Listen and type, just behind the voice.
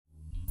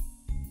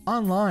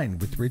Online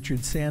with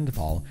Richard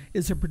Sandoval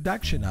is a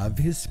production of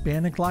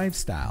Hispanic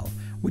Lifestyle,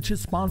 which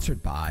is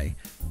sponsored by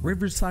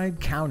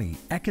Riverside County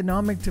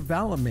Economic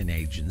Development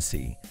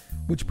Agency,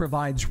 which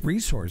provides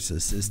resource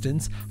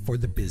assistance for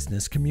the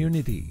business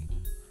community.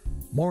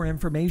 More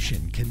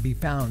information can be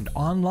found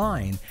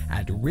online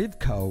at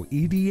rivcoeda.org.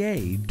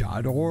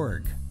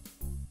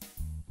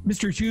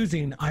 Mr.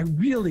 Husing, I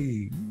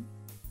really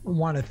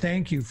want to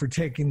thank you for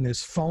taking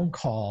this phone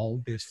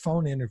call, this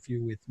phone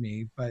interview with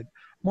me. But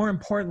more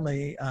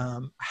importantly,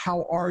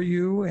 how are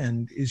you,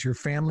 and is your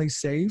family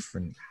safe,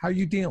 and how are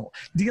you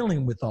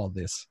dealing with all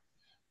this?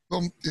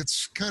 Well,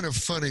 it's kind of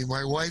funny.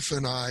 My wife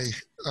and I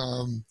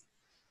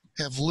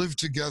have lived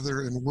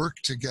together and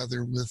worked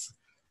together with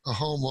a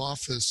home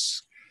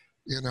office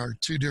in our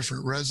two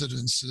different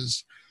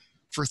residences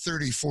for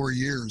 34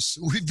 years.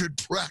 So we've been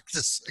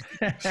practicing.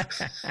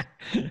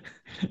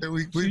 And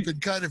we've been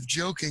kind of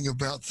joking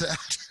about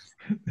that.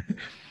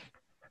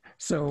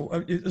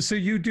 So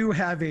you do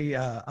have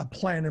a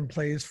plan in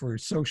place for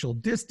social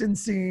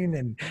distancing,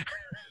 and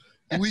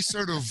we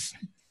sort of,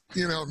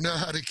 know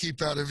how to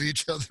keep out of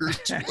each other's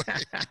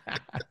way.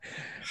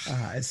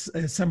 As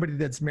somebody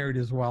that's married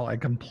as well, I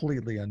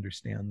completely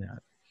understand that.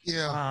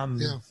 Yeah.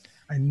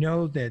 I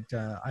know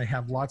that I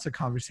have lots of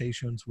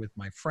conversations with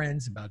my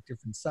friends about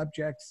different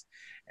subjects,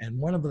 and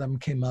one of them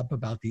came up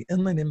about the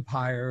Inland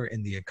Empire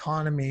and the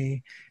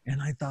economy,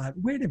 and I thought,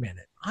 wait a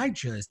minute, I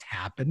just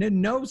happen to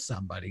know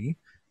somebody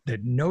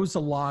that knows a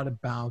lot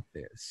about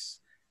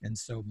this. And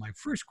so my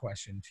first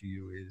question to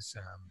you is,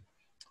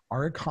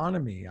 our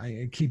economy,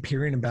 I keep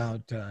hearing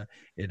about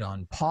it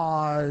on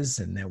pause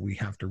and that we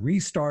have to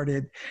restart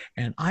it,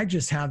 and I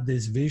just have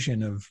this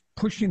vision of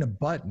pushing a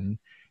button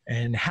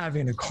and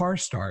having a car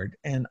start.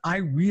 And I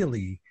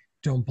really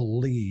don't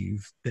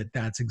believe that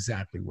that's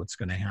exactly what's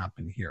going to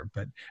happen here.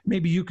 But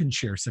maybe you can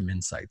share some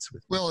insights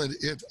with me. Well,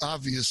 it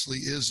obviously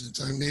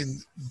isn't. I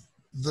mean,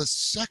 the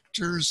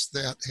sectors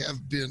that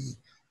have been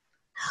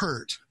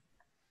hurt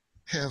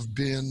have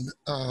been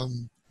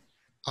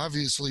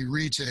obviously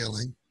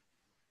retailing,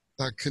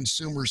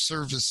 consumer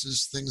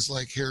services, things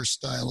like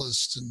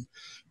hairstylists and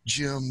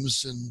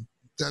gyms and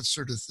that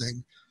sort of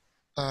thing,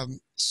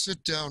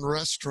 sit-down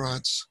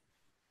restaurants.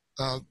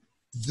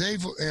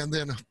 And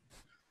then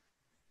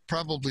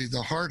probably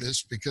the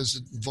hardest, because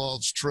it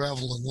involves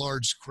travel and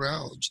large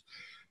crowds,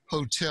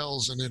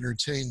 hotels and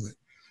entertainment.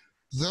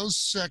 Those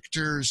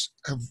sectors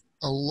have,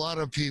 a lot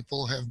of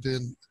people have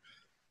been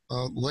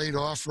laid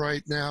off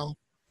right now,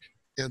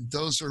 and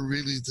those are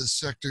really the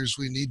sectors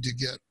we need to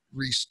get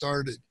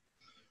restarted.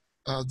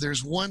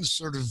 There's one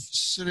sort of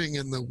sitting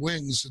in the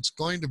wings that's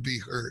going to be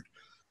hurt,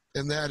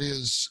 and that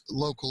is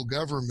local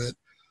government,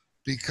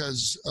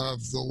 because of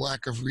the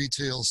lack of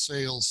retail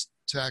sales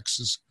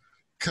taxes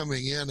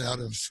coming in out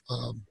of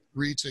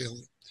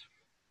retailing.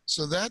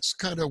 So that's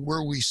kind of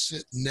where we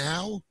sit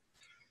now.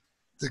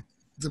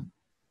 The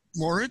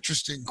more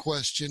interesting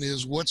question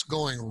is what's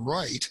going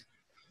right.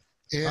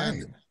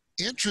 And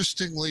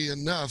interestingly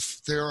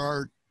enough, there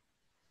are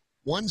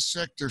one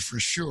sector for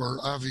sure,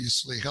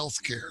 obviously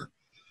healthcare.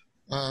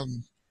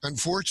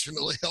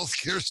 Unfortunately,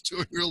 healthcare is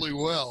doing really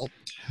well.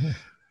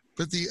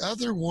 But the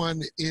other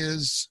one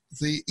is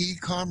the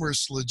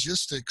e-commerce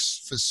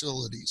logistics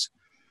facilities.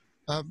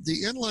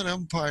 The Inland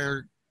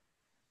Empire,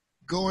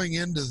 going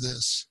into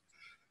this,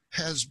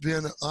 has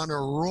been on a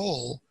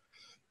roll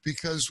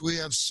because we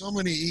have so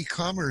many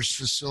e-commerce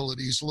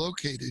facilities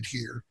located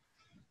here.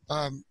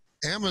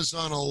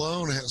 Amazon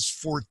alone has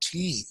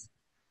 14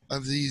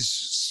 of these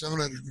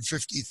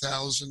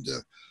 750,000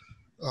 to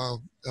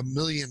a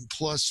million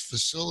plus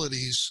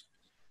facilities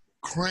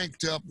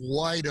cranked up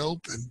wide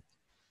open.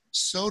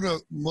 So do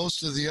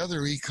most of the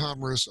other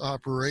e-commerce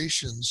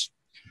operations.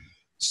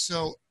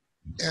 So,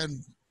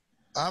 and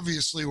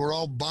obviously we're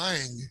all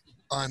buying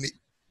on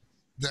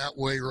that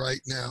way right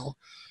now.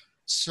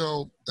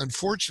 So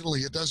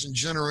unfortunately, it doesn't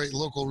generate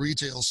local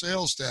retail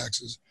sales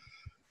taxes,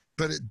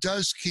 but it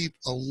does keep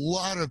a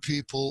lot of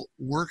people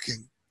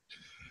working.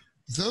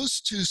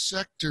 Those two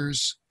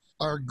sectors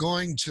are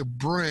going to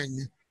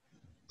bring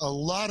a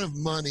lot of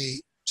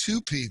money to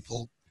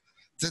people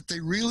that they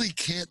really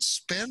can't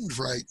spend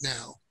right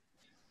now.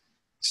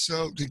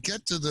 So to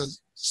get to the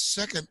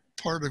second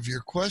part of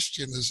your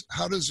question is,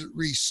 how does it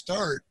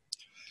restart?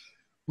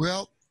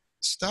 Well,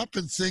 stop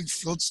and think.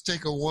 Let's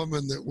take a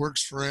woman that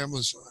works for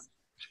Amazon.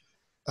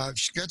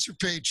 She gets her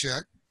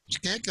paycheck. She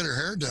can't get her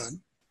hair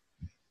done.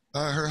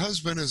 Her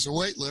husband is a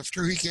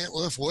weightlifter. He can't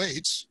lift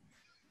weights.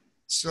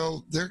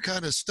 So they're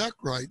kind of stuck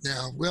right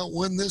now. Well,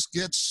 when this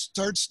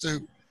starts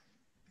to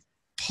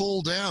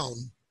pull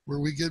down, where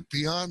we get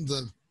beyond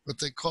what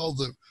they call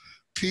the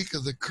peak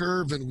of the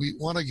curve and we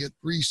want to get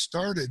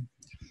restarted,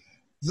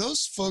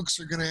 those folks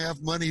are going to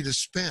have money to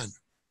spend.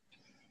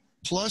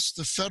 Plus,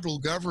 the federal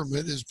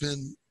government has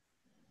been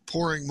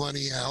pouring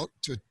money out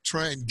to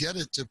try and get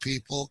it to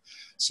people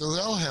so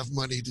they'll have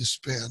money to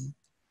spend.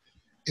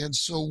 And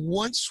so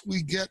once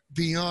we get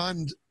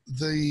beyond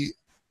the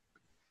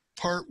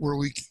part where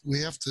we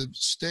have to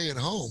stay at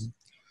home,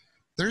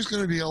 there's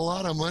going to be a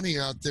lot of money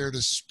out there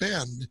to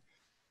spend.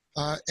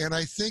 And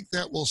I think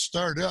that will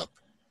start up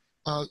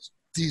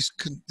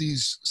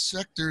these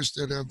sectors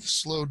that have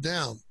slowed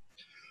down.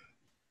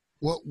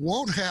 What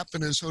won't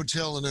happen is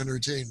hotel and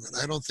entertainment.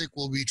 I don't think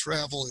we'll be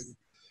traveling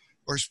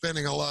or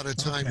spending a lot of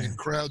time in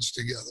crowds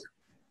together.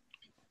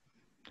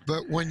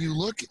 But when you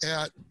look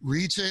at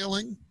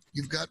retailing,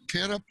 you've got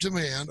pent-up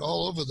demand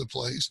all over the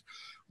place.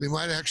 We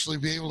might actually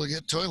be able to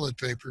get toilet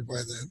paper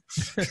by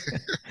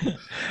then.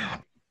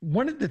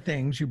 One of the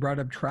things you brought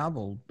up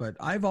travel, but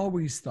I've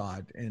always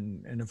thought,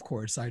 and of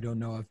course, I don't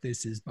know if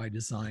this is by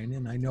design,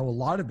 and I know a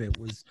lot of it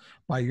was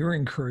by your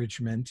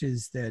encouragement,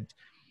 is that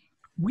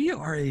we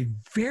are a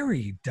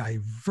very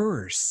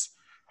diverse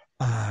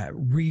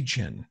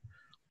region.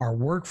 Our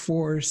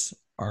workforce,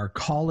 our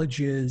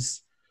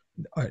colleges,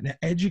 an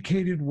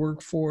educated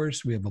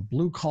workforce, we have a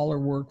blue-collar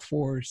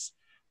workforce.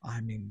 I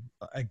mean,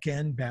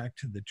 again, back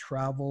to the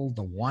travel,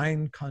 the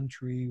wine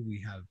country, we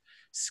have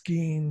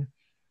skiing.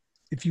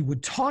 If you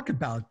would talk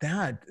about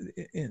that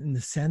in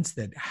the sense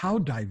that how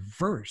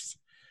diverse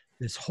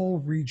this whole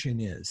region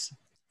is.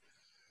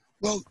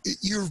 Well,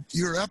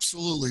 you're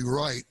absolutely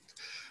right.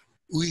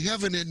 We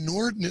have an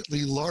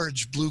inordinately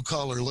large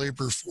blue-collar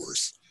labor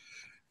force,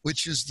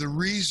 which is the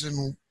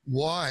reason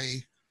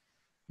why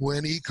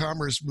when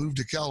e-commerce moved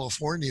to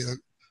California,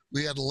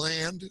 we had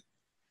land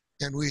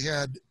and we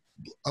had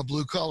a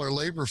blue-collar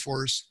labor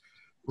force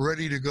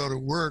ready to go to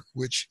work,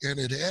 and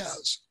it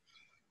has.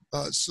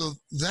 So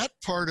that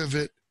part of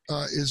it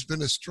has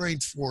been a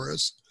strength for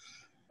us.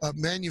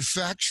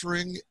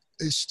 Manufacturing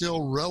is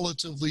still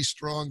relatively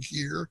strong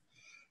here.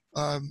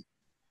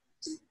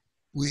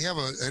 We have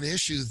an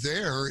issue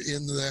there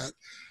in that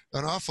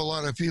an awful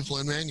lot of people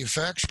in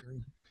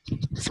manufacturing,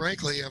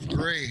 frankly, have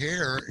gray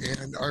hair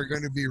and are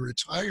going to be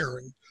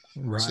retiring.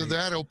 Right. So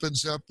that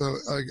opens up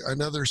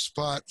another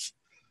spot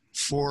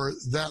for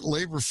that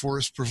labor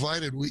force,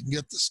 provided we can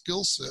get the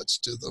skill sets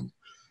to them.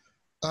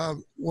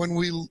 When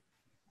we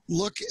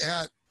look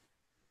at,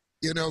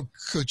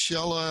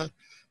 Coachella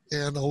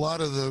and a lot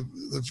of the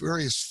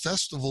various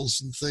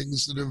festivals and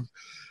things that have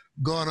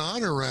gone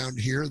on around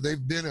here,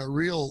 they've been a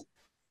really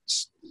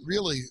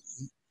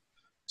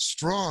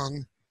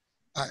strong.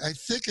 I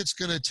think it's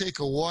going to take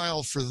a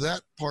while for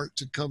that part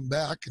to come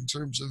back in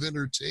terms of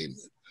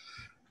entertainment.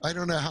 I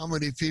don't know how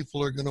many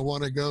people are going to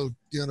want to go,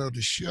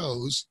 to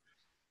shows,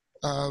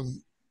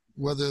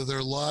 whether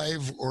they're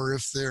live or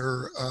if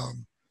they're,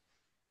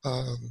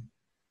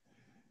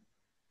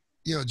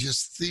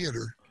 just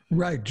theater.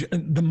 Right.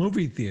 The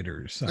movie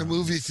theaters. The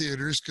movie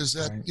theaters, because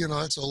that,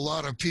 right. That's a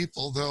lot of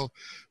people. Though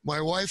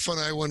my wife and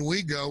I, when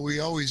we go,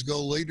 we always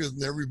go later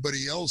than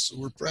everybody else. So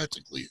we're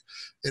practically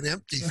an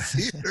empty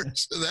theater.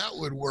 So that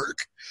would work.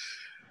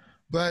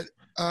 But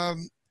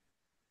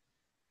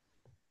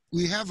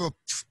we have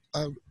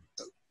a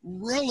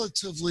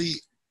relatively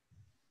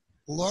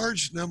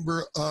large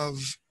number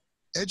of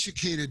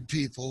educated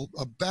people,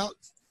 about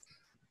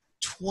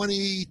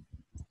 22%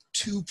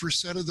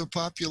 of the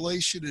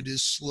population. It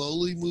is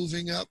slowly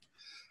moving up.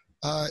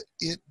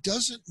 It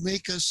doesn't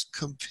make us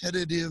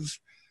competitive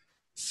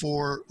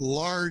for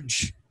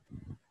large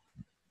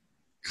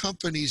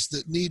companies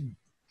that need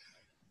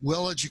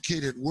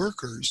well-educated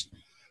workers,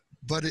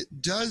 but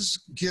it does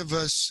give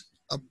us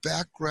a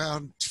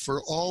background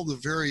for all the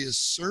various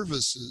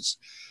services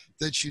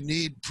that you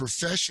need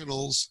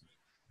professionals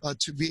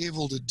to be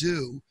able to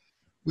do.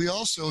 We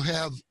also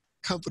have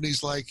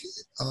companies like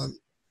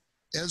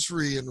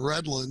Esri and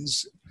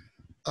Redlands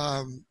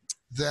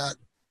that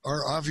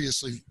are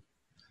obviously,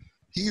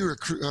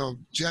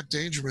 Jack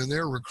Dangerman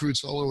there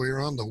recruits all the way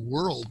around the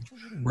world,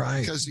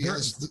 right? Because he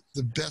has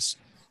the best.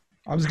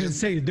 I was going to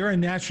say they are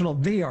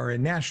a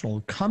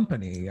national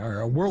company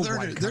or a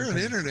worldwide They're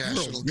company. an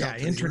international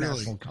company. Yeah,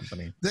 international really.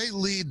 company. They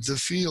lead the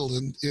field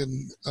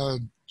in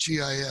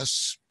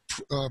GIS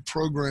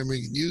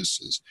programming and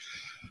uses.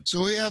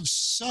 So we have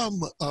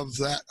some of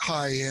that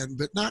high end,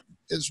 but not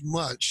as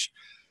much.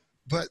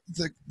 But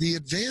the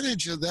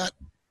advantage of that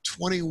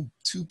 22%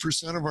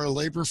 of our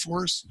labor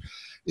force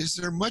is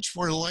they're much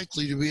more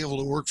likely to be able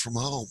to work from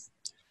home.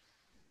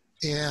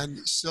 And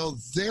so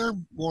they're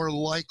more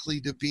likely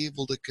to be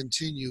able to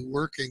continue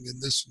working in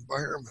this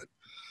environment.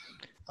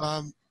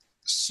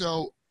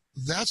 So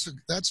that's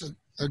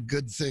a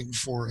good thing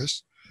for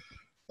us.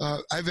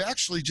 I've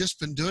actually just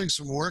been doing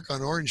some work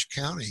on Orange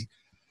County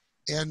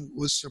and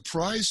was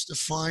surprised to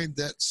find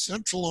that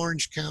Central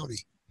Orange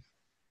County,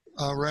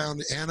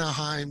 around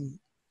Anaheim,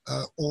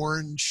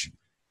 Orange,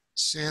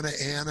 Santa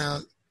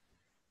Ana,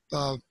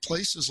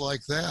 places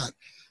like that,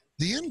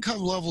 the income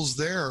levels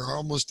there are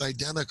almost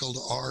identical to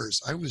ours.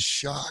 I was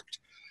shocked.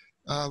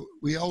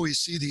 We always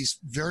see these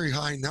very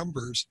high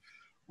numbers.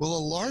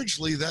 Well,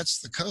 largely that's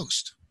the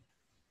coast.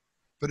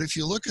 But if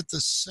you look at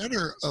the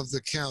center of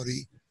the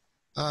county,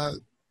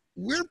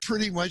 we're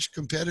pretty much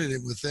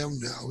competitive with them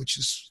now, which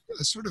is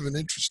sort of an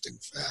interesting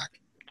fact.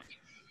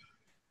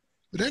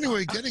 But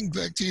anyway, getting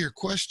back to your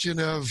question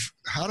of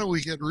how do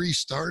we get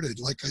restarted,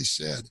 like I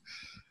said,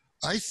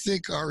 I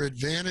think our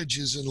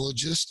advantages in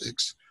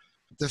logistics,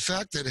 the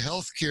fact that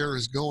healthcare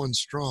is going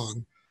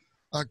strong,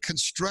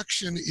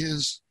 construction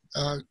is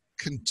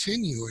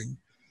continuing,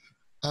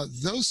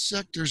 those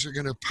sectors are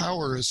going to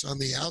power us on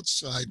the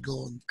outside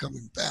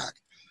coming back.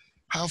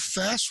 How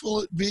fast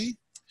will it be?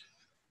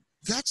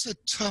 That's a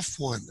tough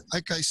one.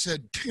 Like I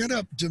said,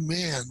 pent-up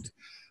demand,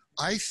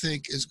 I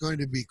think, is going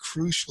to be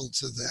crucial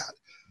to that.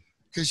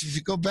 Because if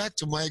you go back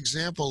to my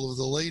example of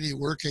the lady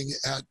working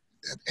at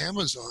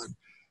Amazon,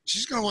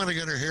 she's going to want to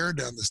get her hair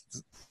done.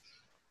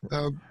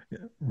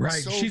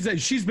 Right. So,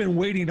 she's been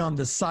waiting on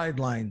the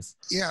sidelines.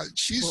 Yeah,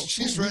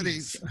 she's ready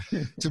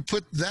to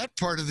put that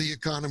part of the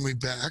economy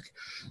back.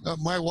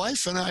 My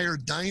wife and I are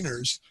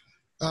diners.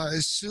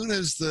 As soon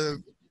as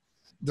the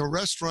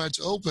restaurants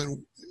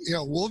open,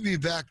 we'll be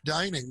back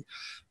dining.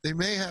 They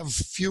may have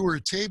fewer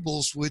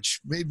tables,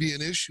 which may be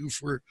an issue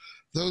for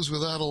those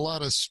without a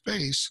lot of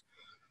space,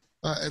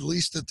 at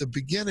least at the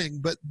beginning.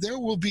 But there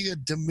will be a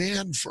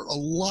demand for a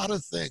lot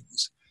of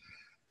things.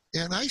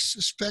 And I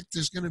suspect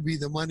there's going to be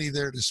the money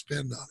there to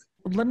spend on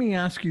it. Let me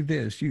ask you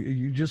this.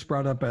 You just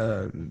brought up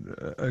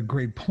a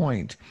great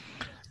point.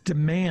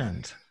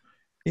 Demand,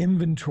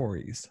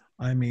 inventories.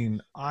 I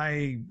mean,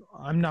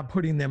 I'm not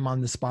putting them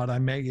on the spot. I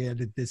may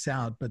edit this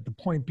out, but the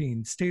point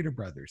being, Stater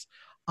Brothers,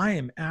 I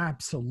am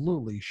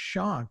absolutely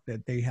shocked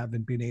that they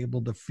haven't been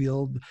able to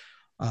fill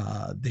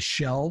the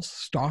shelves,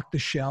 stock the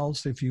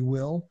shelves, if you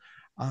will,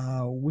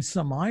 with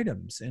some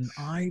items. And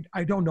I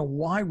don't know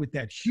why, with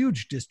that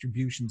huge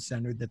distribution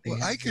center that they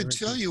have. I can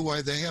tell you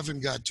why they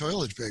haven't got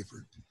toilet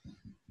paper,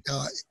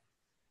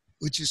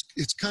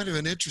 it's kind of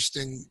an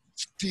interesting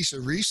piece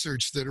of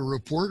research that a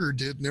reporter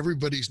did, and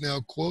everybody's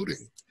now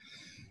quoting.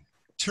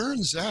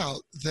 Turns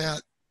out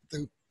that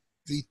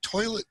the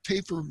toilet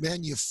paper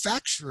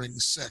manufacturing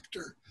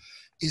sector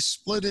is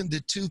split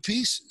into two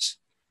pieces.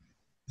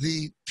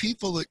 The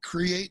people that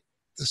create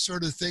the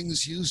sort of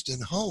things used in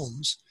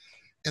homes,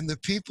 and the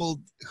people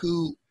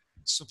who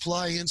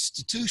supply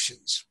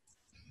institutions.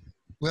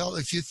 Well,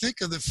 if you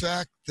think of the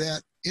fact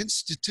that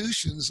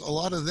institutions, a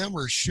lot of them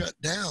are shut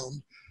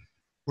down,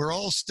 we're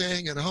all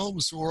staying at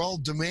home, so we're all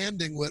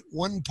demanding what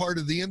one part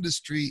of the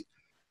industry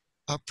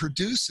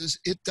produces.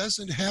 It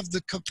doesn't have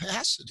the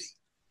capacity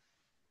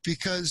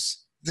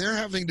because they're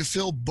having to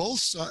fill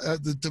both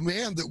the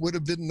demand that would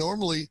have been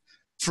normally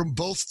from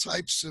both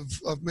types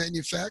of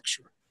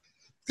manufacturer.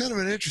 Kind of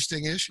an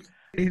interesting issue.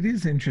 It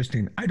is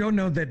interesting. I don't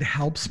know that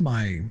helps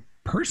my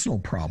personal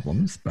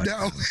problems, but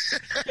no.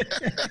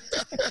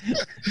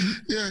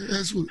 Yeah,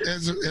 as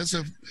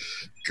a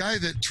guy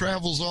that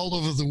travels all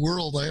over the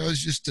world, I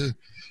always used to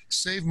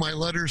save my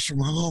letters from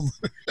home.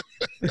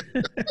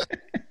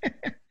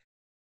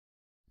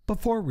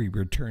 Before we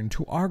return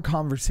to our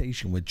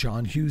conversation with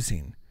John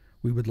Husing,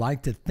 we would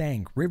like to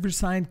thank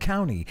Riverside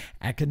County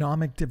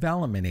Economic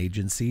Development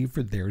Agency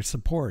for their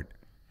support.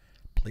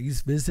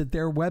 Please visit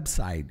their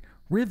website,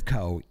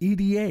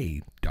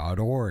 rivcoeda.org.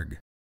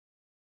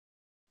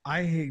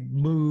 I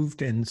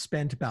moved and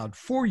spent about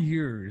 4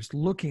 years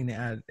looking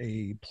at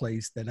a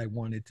place that I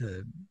wanted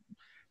to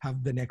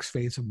have the next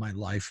phase of my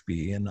life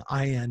be, and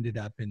I ended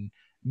up in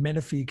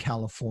Menifee,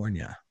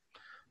 California.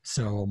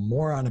 So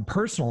more on a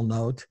personal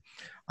note,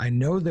 I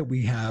know that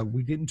we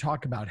didn't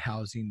talk about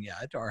housing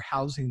yet. Our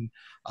housing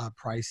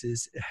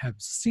prices have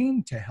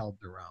seemed to held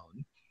their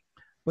own,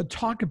 but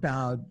talk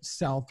about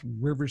South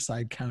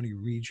Riverside County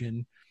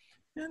region.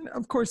 And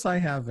of course, I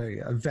have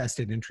a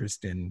vested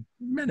interest in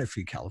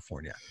Menifee,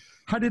 California.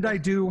 How did I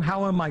do?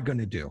 How am I going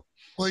to do?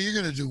 Well, you're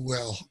going to do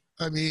well.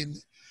 I mean,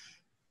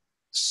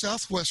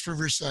 Southwest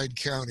Riverside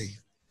County,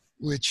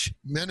 which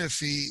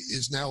Menifee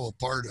is now a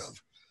part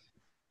of,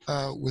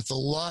 with a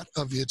lot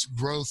of its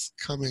growth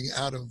coming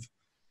out of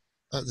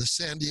the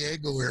San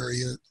Diego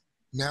area,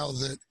 now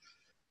that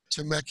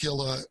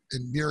Temecula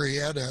and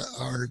Murrieta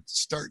are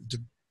starting to,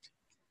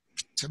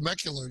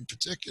 Temecula in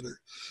particular,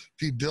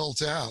 be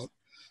built out.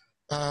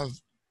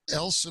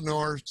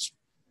 Elsinore,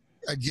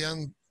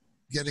 again,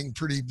 getting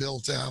pretty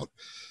built out.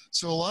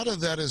 So a lot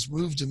of that has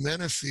moved to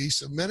Menifee.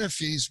 So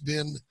Menifee's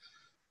been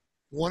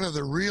one of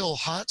the real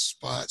hot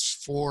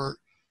spots for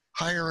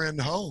higher end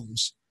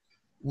homes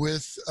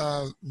with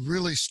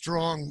really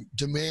strong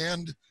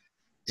demand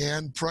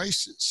and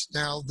prices.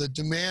 Now, the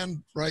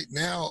demand right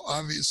now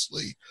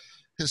obviously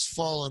has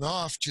fallen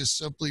off just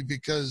simply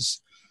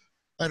because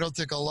I don't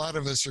think a lot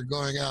of us are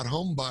going out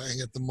home buying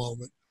at the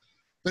moment.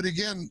 But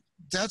again,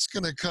 that's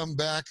going to come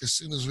back as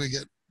soon as we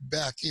get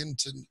back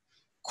into,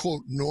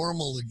 quote,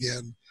 normal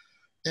again.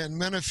 And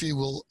Menifee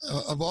will,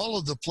 of all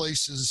of the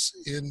places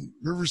in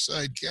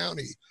Riverside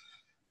County,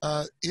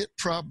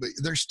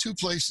 there's two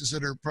places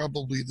that are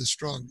probably the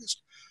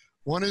strongest.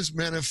 One is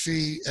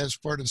Menifee as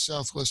part of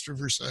Southwest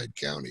Riverside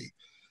County.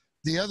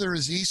 The other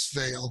is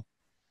Eastvale,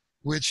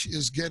 which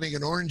is getting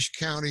an Orange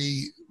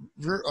County,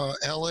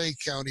 LA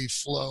County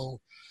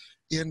flow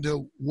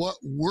into what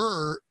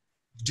were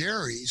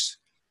dairies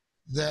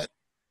that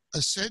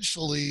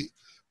essentially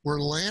were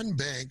land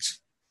banked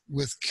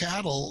with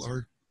cattle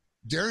or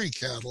dairy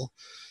cattle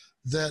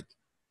that,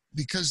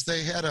 because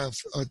they had a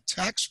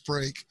tax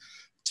break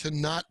to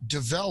not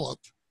develop,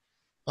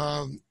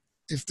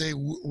 if they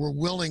were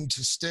willing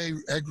to stay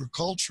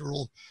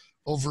agricultural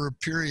over a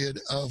period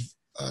of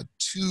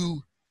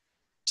 2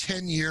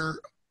 10-year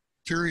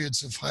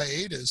periods of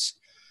hiatus.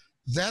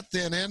 That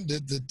then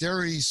ended. The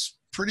dairies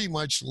pretty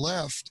much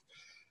left.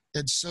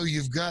 And so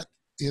you've got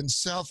in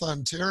South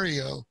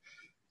Ontario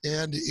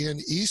and in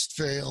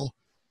Eastvale,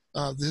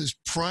 there's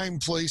prime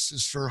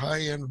places for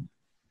high-end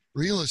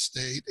real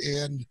estate,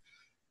 and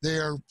they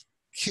are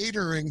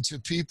catering to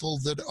people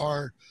that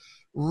are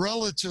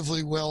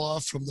relatively well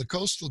off from the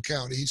coastal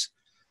counties,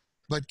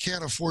 but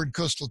can't afford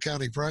coastal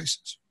county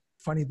prices.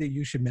 Funny that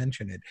you should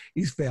mention it.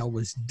 Eastvale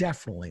was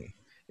definitely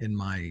in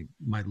my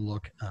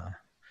look,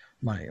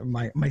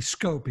 my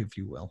scope, if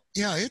you will.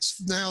 Yeah,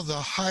 it's now the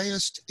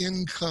highest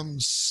income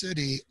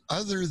city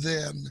other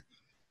than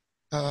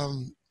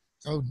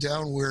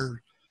down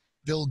where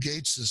Bill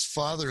Gates's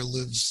father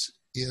lives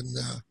in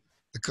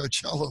the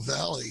Coachella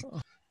Valley.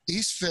 Oh.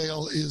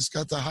 Eastvale has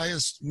got the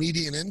highest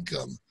median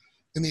income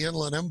in the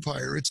Inland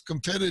Empire. It's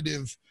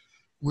competitive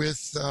with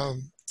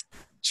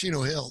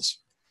Chino Hills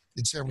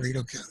in San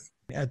Bernardino County.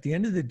 At the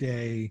end of the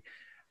day,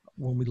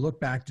 when we look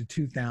back to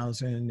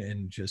 2000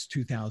 and just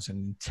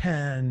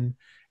 2010,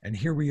 and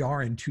here we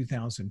are in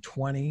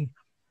 2020,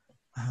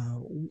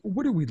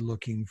 what are we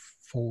looking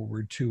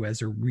forward to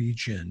as a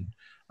region?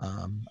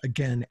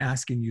 Again,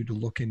 asking you to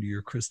look into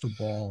your crystal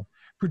ball,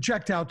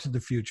 project out to the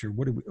future.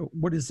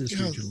 What does this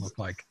region look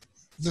like?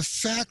 The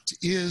fact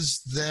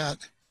is that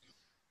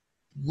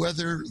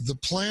whether the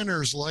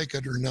planners like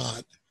it or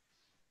not,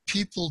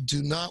 people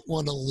do not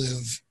want to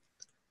live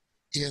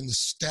in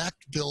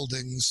stacked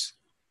buildings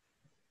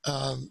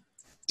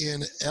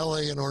in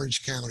LA and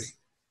Orange County.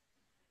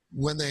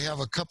 When they have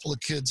a couple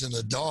of kids and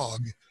a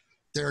dog,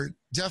 they're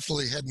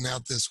definitely heading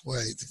out this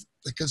way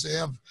because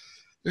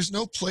there's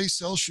no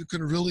place else you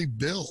can really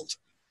build.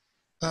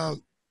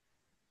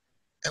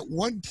 At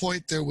one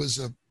point, there was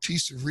a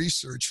piece of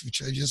research,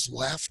 which I just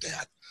laughed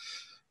at,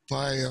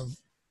 by an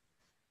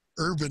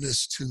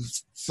urbanist who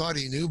thought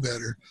he knew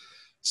better,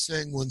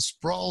 saying when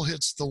sprawl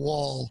hits the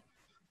wall,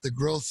 the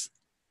growth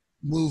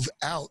move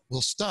out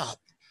will stop.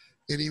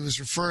 And he was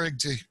referring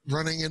to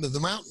running into the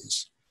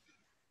mountains.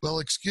 Well,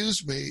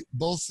 excuse me,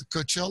 both the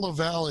Coachella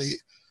Valley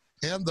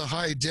and the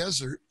high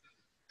desert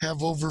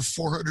have over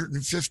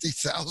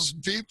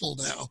 450,000 people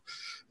now.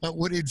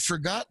 What he'd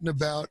forgotten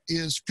about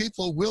is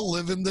people will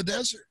live in the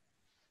desert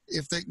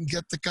if they can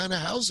get the kind of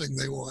housing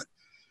they want.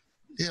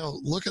 You know,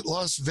 look at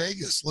Las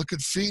Vegas, look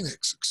at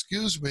Phoenix.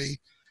 Excuse me,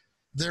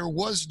 there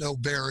was no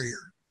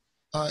barrier.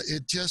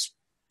 It just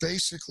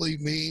basically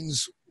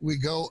means we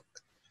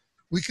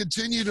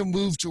continue to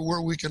move to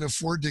where we can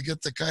afford to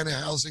get the kind of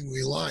housing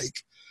we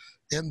like.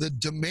 And the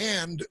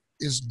demand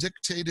is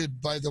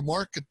dictated by the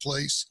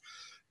marketplace,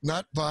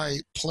 not by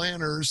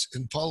planners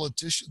and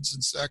politicians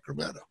in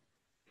Sacramento.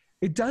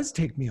 It does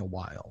take me a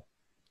while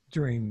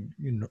during,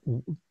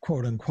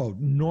 quote unquote,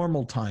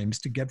 normal times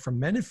to get from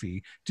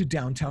Menifee to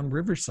downtown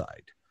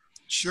Riverside.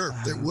 Sure,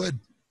 it would.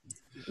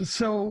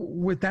 So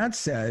with that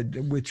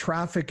said, with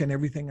traffic and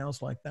everything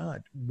else like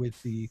that,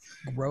 with the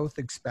growth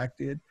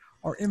expected,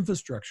 our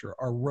infrastructure,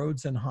 our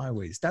roads and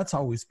highways, that's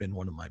always been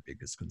one of my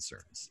biggest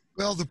concerns.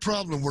 Well, the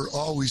problem we're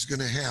always going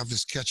to have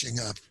is catching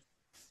up.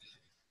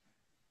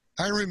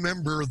 I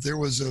remember there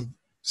was a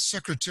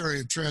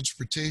Secretary of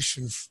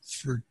Transportation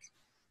for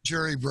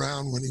Jerry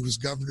Brown when he was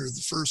governor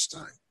the first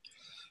time,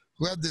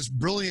 who had this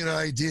brilliant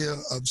idea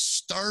of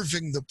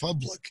starving the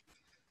public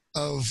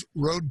of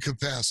road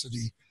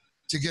capacity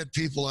to get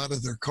people out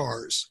of their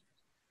cars.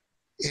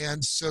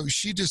 And so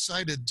she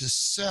decided to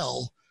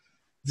sell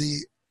the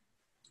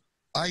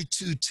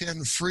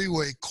I-210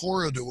 freeway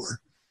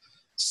corridor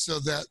so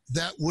that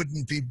that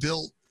wouldn't be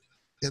built,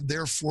 and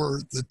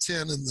therefore the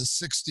 10 and the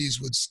 60s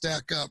would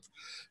stack up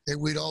and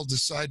we'd all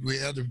decide we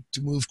had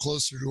to move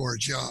closer to our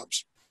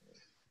jobs.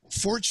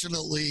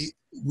 Fortunately,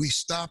 we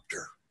stopped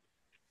her.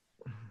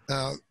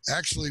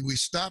 Actually, we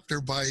stopped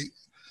her by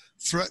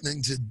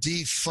threatening to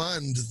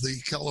defund the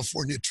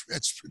California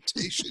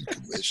Transportation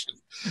Commission.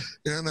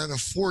 And on a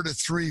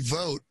 4-3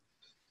 vote,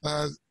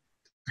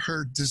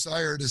 her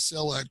desire to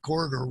sell that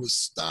corridor was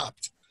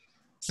stopped.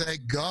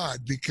 Thank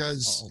God,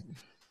 because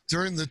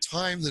during the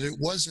time that it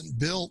wasn't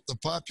built, the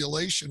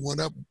population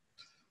went up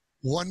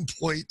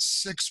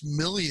 1.6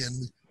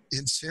 million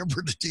in San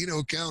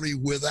Bernardino County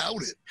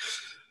without it.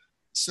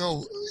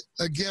 So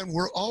again,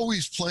 we're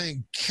always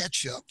playing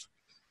catch up,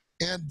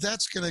 and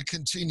that's going to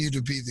continue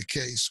to be the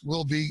case.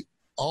 We'll be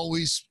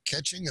always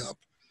catching up.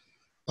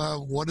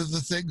 One of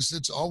the things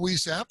that's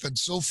always happened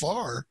so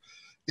far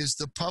is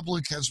the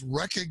public has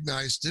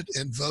recognized it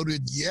and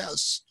voted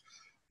yes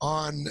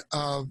on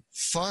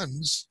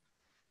funds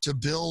to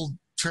build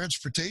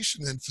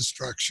transportation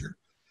infrastructure.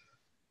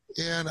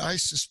 And I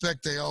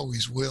suspect they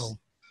always will.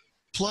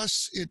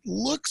 Plus, it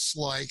looks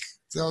like,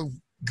 though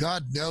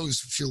God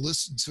knows if you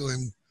listen to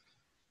him,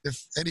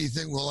 if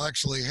anything will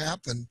actually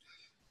happen,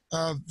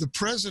 the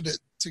president,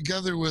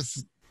 together with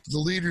the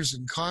leaders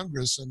in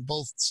Congress on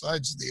both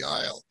sides of the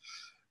aisle,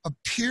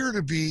 appear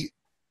to be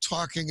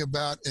talking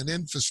about an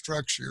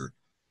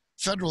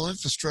federal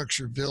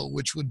infrastructure bill,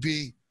 which would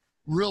be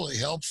really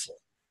helpful.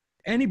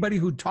 Anybody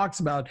who talks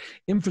about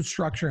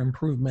infrastructure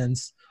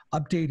improvements,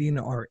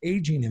 updating our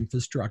aging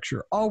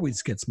infrastructure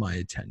always gets my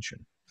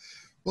attention.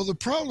 Well, the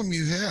problem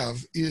you have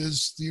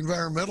is the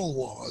environmental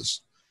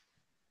laws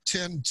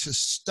tend to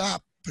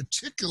stop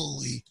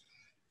particularly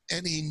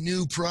any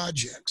new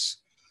projects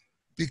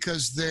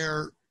because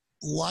they're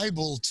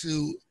liable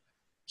to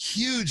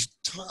huge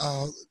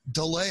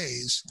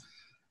delays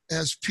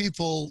as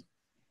people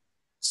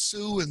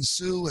sue and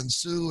sue and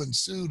sue and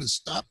sue to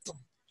stop them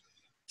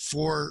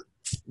for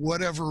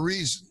whatever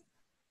reason.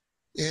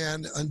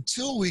 And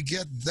until we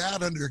get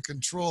that under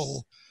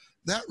control,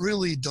 that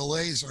really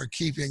delays our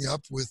keeping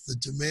up with the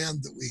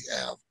demand that we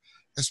have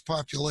as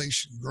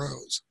population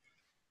grows.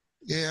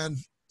 And,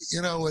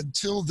 you know,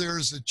 until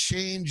there's a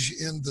change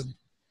in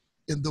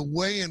the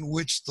way in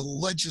which the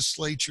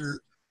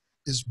legislature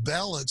is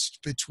balanced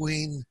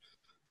between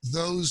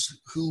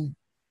those who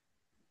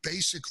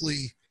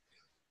basically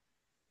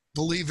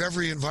believe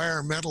every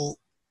environmental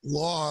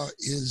law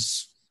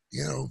is,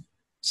 you know,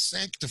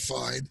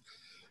 sanctified,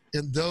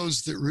 and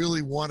those that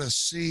really want to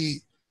see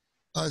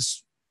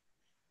us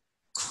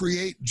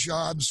create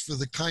jobs for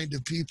the kind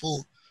of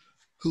people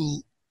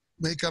who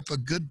make up a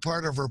good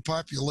part of our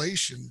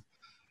population,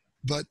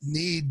 but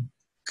need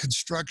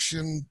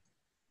construction,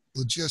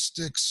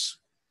 logistics,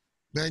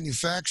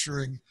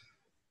 manufacturing,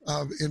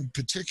 in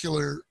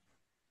particular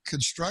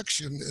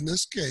construction in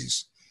this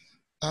case,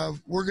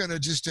 we're going to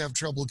just have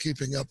trouble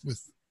keeping up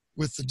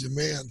with the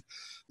demand.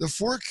 The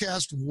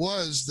forecast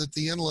was that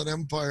the Inland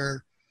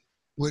Empire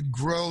would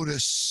grow to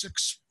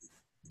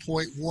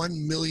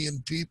 6.1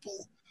 million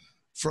people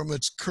from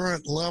its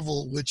current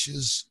level, which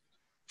is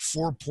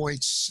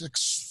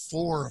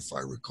 4.64, if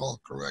I recall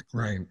correctly.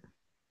 Right.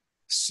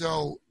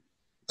 So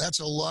that's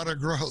a lot of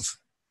growth.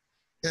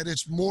 And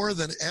it's more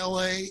than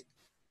LA,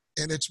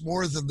 and it's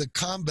more than the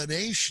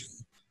combination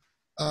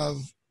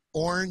of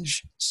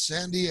Orange,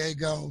 San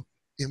Diego,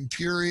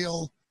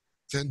 Imperial,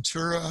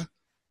 Ventura,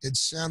 and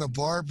Santa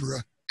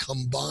Barbara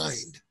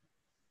combined.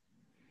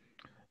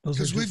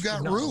 Because we've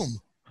got room.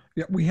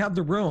 Yeah, we have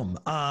the room.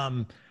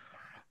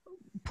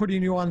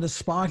 Putting you on the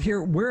spot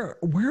here,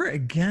 where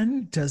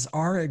again does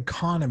our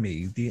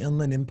economy, the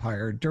Inland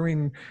Empire,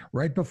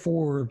 right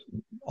before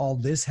all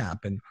this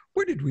happened,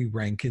 where did we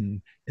rank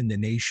in the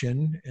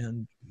nation?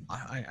 And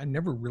I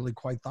never really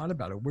quite thought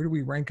about it. Where do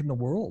we rank in the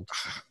world?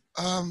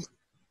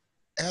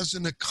 As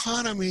an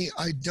economy,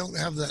 I don't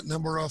have that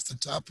number off the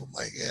top of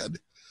my head.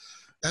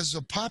 As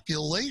a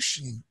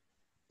population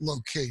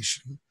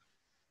location,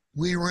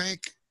 we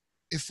rank,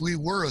 if we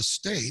were a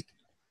state,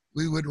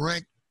 we would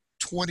rank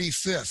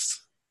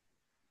 25th.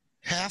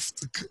 Half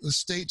the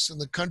states in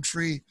the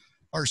country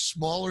are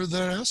smaller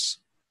than us.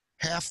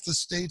 Half the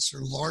states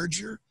are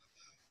larger.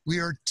 We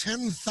are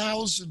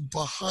 10,000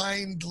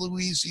 behind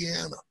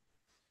Louisiana.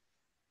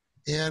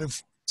 And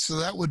so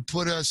that would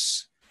put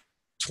us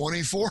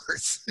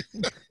 24th.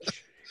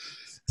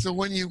 So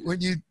when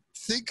you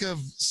think of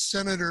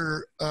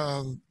Senator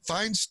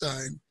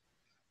Feinstein,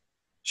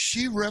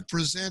 she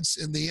represents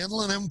in the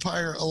Inland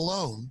Empire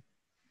alone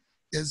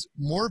is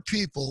more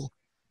people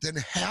than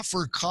half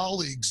her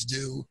colleagues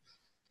do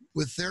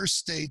with their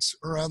states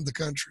around the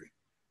country.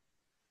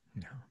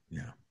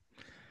 Yeah.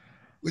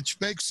 Which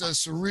makes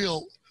us a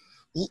real,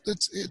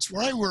 it's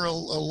why we're a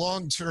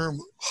long-term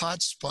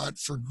hotspot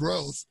for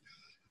growth,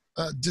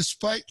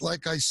 despite,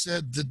 like I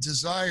said, the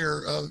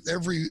desire of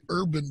every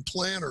urban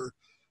planner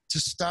to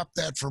stop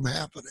that from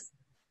happening.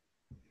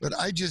 But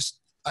I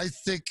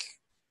think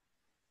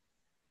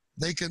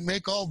they can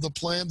make all the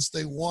plans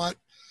they want.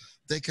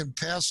 They can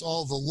pass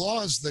all the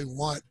laws they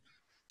want.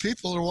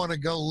 People want to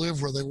go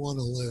live where they want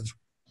to live.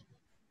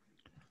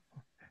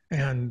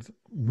 And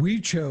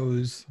we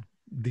chose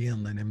the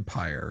Inland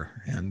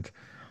Empire. And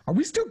are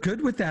we still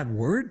good with that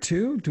word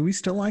too? Do we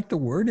still like the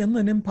word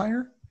Inland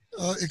Empire?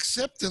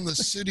 Except in the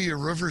city of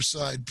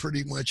Riverside,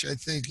 pretty much, I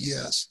think,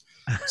 yes.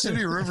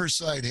 City of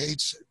Riverside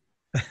hates it.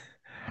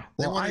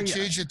 They want to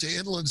change it to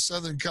Inland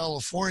Southern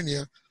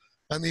California.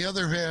 On the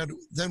other hand,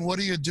 then what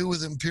do you do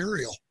with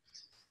Imperial?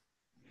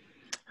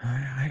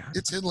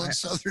 It's Inland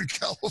Southern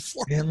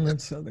California.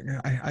 Inland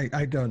Southern,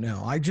 I don't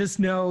know. I just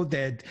know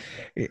that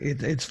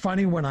it's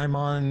funny when I'm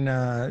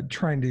on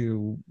trying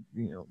to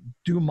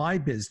do my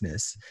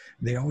business.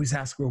 They always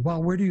ask,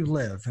 well, where do you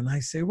live? And I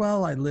say,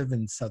 well, I live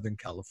in Southern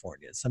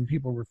California. Some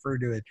people refer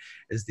to it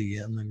as the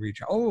inland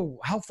region. Oh,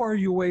 how far are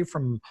you away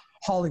from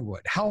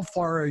Hollywood? How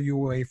far are you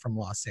away from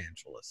Los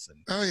Angeles?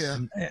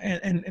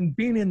 And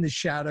being in the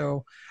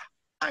shadow,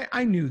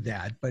 I knew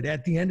that, but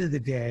at the end of the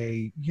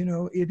day,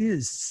 it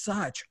is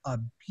such a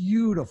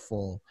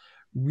beautiful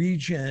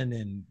region,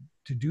 and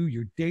to do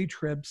your day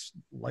trips,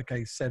 like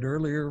I said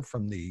earlier,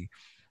 from the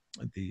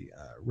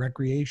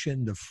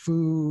recreation, the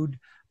food,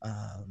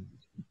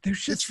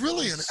 there's just it's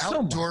really an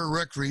outdoor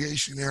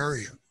recreation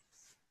area.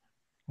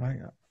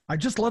 I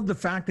just love the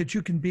fact that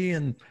you can be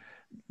in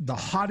the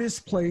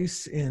hottest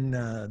place in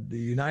the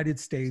United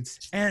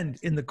States and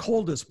in the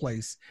coldest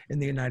place in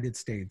the United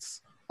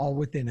States, all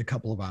within a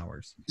couple of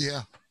hours.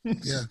 Yeah, you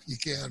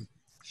can.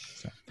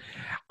 So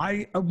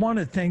I want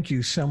to thank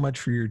you so much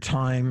for your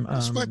time.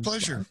 It's my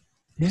pleasure.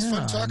 It's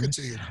fun talking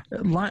to you.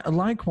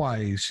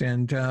 Likewise.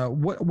 And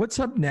what's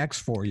up next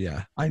for you?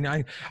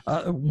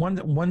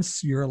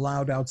 Once you're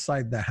allowed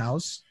outside the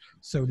house,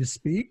 so to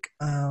speak,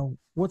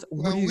 what do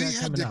you got coming up? We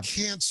had to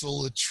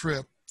cancel a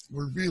trip.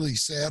 We're really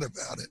sad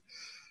about it.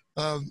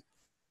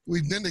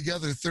 We've been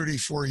together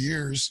 34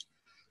 years.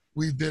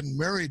 We've been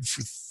married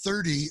for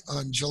 30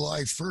 on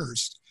July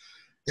 1st.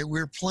 And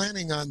we're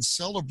planning on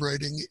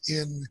celebrating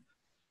in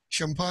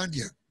Champagne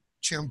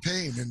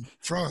in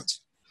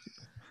France.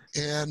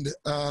 And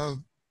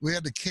we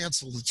had to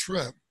cancel the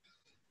trip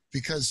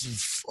because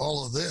of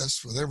all of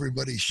this with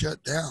everybody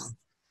shut down.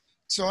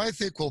 So I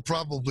think we'll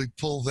probably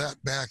pull that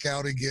back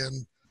out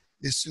again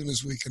as soon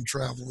as we can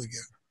travel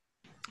again.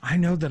 I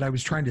know that I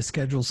was trying to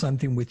schedule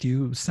something with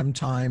you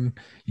sometime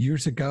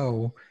years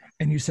ago,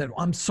 and you said,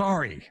 I'm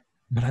sorry,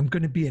 but I'm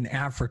going to be in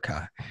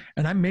Africa.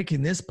 And I'm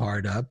making this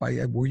part up.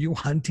 Were you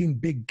hunting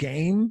big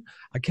game?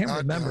 I can't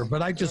remember,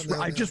 but I just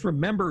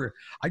remember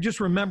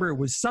it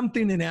was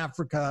something in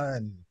Africa,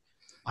 and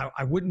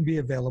I wouldn't be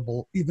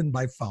available even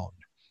by phone.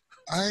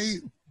 I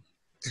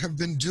have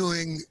been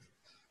doing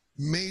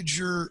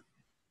major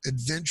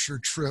adventure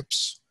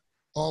trips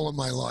all of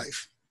my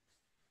life,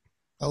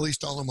 at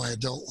least all of my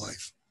adult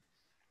life.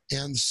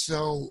 And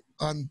so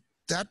on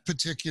that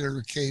particular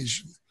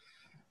occasion,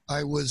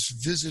 I was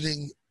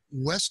visiting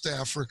West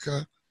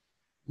Africa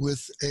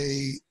with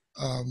a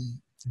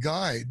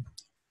guide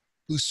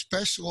who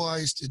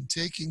specialized in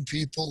taking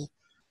people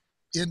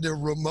into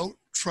remote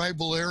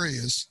tribal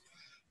areas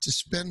to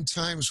spend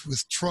times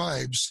with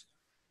tribes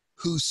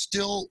who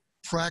still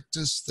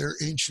practice their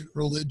ancient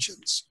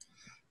religions.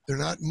 They're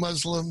not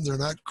Muslim, they're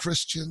not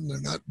Christian,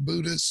 they're not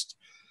Buddhist,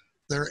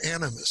 they're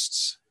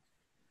animists.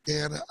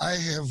 And I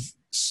have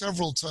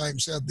several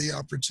times had the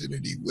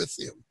opportunity with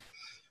him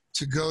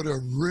to go to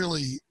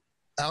really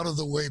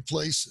out-of-the-way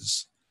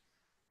places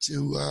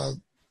to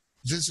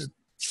visit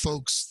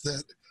folks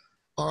that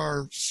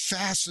are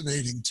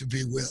fascinating to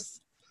be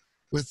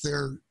with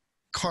their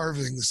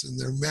carvings and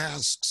their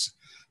masks,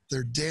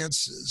 their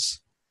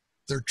dances,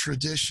 their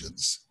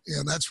traditions.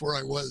 And that's where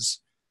I was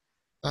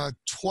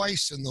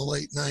twice in the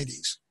late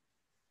 90s.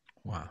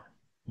 Wow.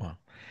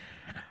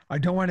 I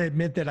don't want to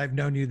admit that I've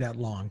known you that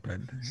long, but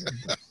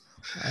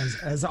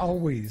as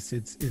always,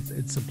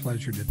 it's a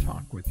pleasure to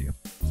talk with you.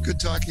 Good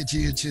talking to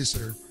you too,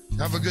 sir.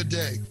 Have a good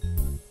day.